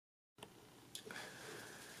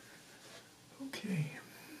Okay.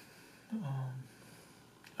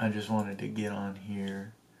 I just wanted to get on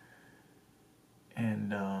here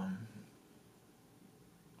and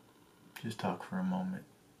just talk for a moment.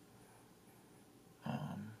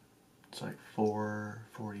 It's like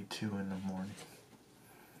 4:42 in the morning,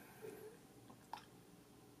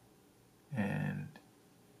 and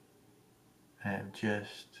I have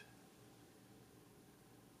just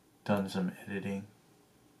done some editing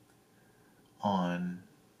on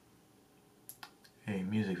a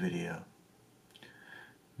music video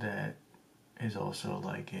that is also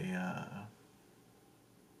like a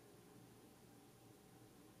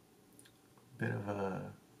bit of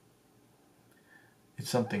a, it's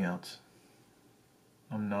something else.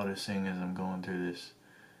 I'm noticing as I'm going through this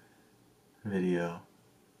video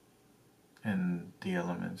and the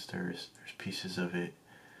elements, there's pieces of it.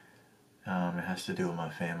 It has to do with my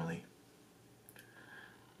family,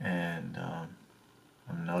 and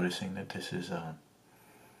I'm noticing that this is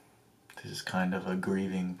kind of a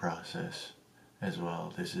grieving process as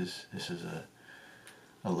well. This is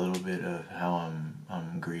a little bit of how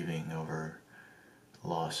I'm grieving over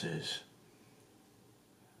losses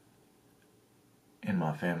in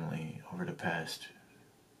my family over the past,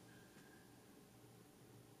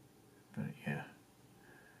 but yeah,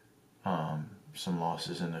 some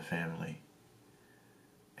losses in the family,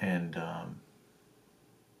 and I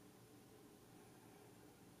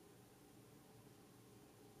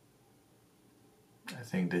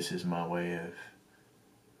think this is my way of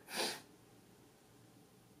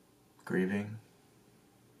grieving,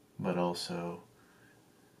 but also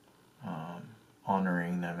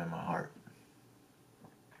honoring them in my heart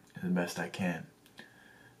the best I can.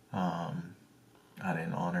 I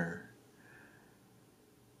didn't honor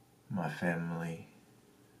my family,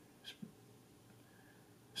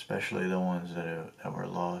 especially the ones that were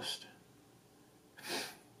lost,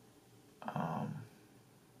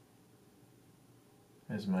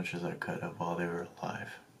 as much as I could have while they were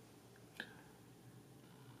alive.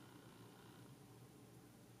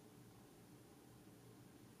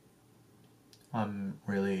 I'm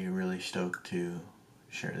really stoked to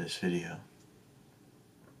share this video.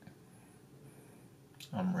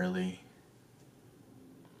 I'm really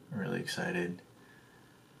excited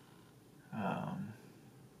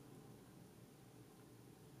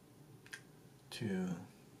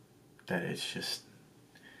that it's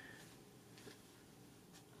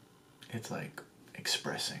like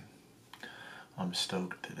expressing. I'm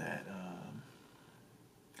stoked that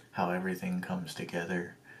how everything comes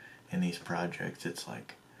together in these projects. It's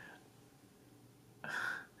like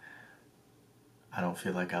I don't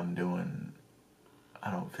feel like I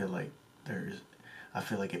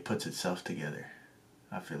feel like it puts itself together.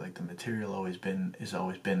 I feel like the material has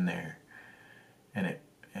always been there, and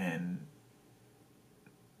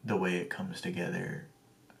the way it comes together,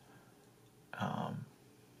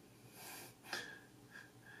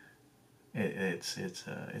 it's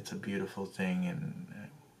a beautiful thing, and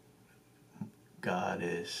God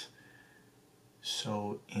is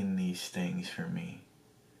so in these things for me.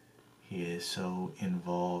 He is so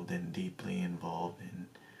involved and deeply involved and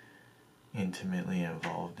intimately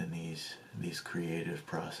involved in these creative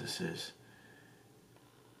processes,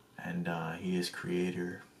 and He is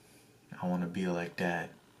creator. I want to be like that.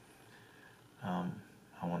 I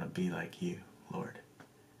want to be like you, Lord.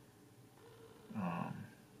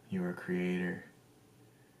 You are creator,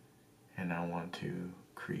 and I want to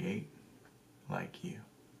create like you.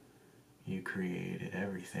 You created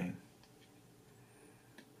everything.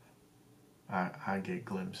 I get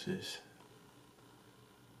glimpses,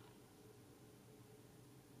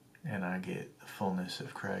 and I get the fullness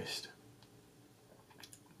of Christ.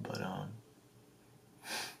 But I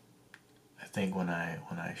think when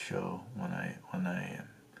I'm showing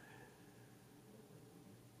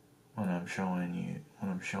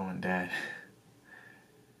Dad,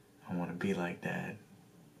 I want to be like Dad.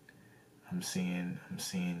 I'm seeing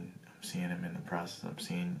him in the process. I'm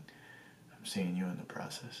seeing you in the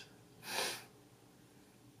process.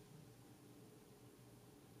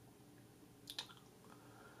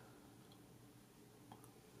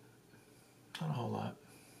 Not a whole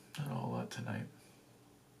lot tonight.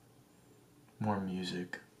 More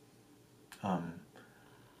music.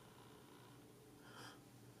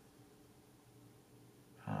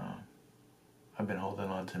 I've been holding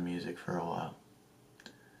on to music for a while,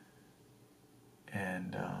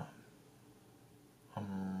 and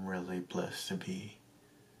I'm really blessed to be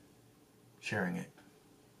sharing it.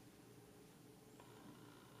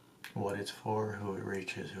 What it's for, who it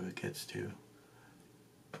reaches, who it gets to,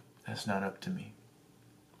 that's not up to me.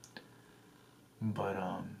 But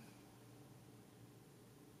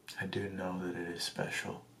I do know that it is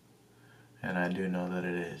special, and I do know that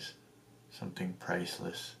it is something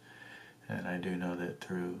priceless, and I do know that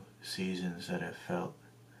through seasons that have felt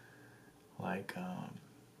like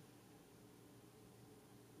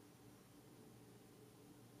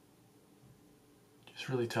just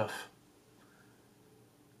really tough,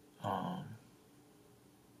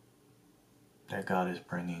 that God is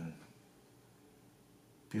bringing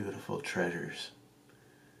beautiful treasures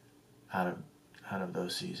out of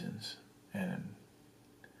those seasons and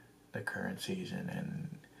the current season,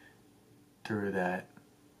 and through that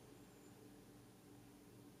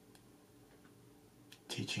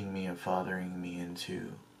teaching me and fathering me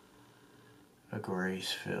into a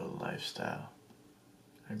grace-filled lifestyle,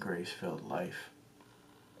 a grace-filled life.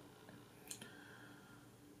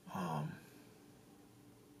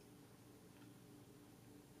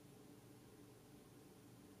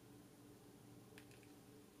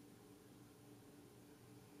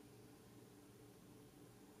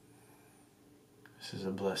 This is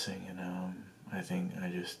a blessing, and I think I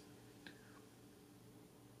just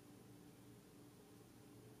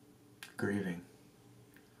grieving.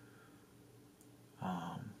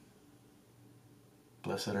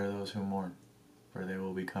 Blessed are those who mourn, for they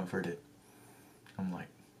will be comforted. I'm like,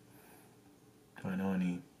 do I know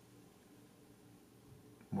any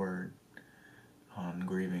word on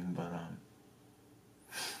grieving? But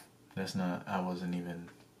that's not, I wasn't even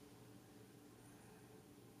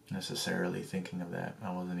necessarily thinking of that.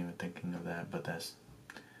 I wasn't even thinking of that, but that's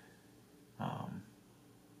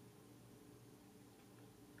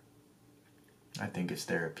I think it's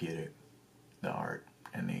therapeutic. The art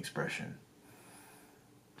and the expression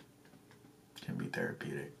can be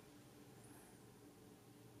therapeutic.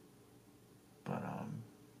 But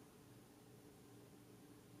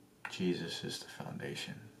Jesus is the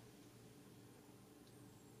foundation,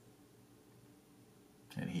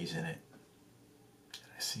 and he's in it,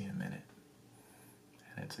 and I see him in it,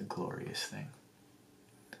 and it's a glorious thing.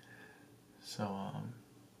 So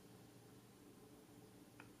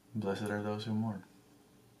blessed are those who mourn.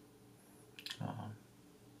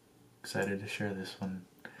 Excited to share this one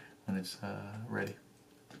when it's ready.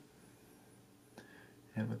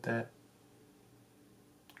 And with that,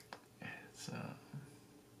 it's I'm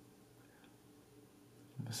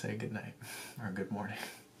gonna say good night or good morning.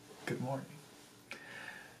 Good morning.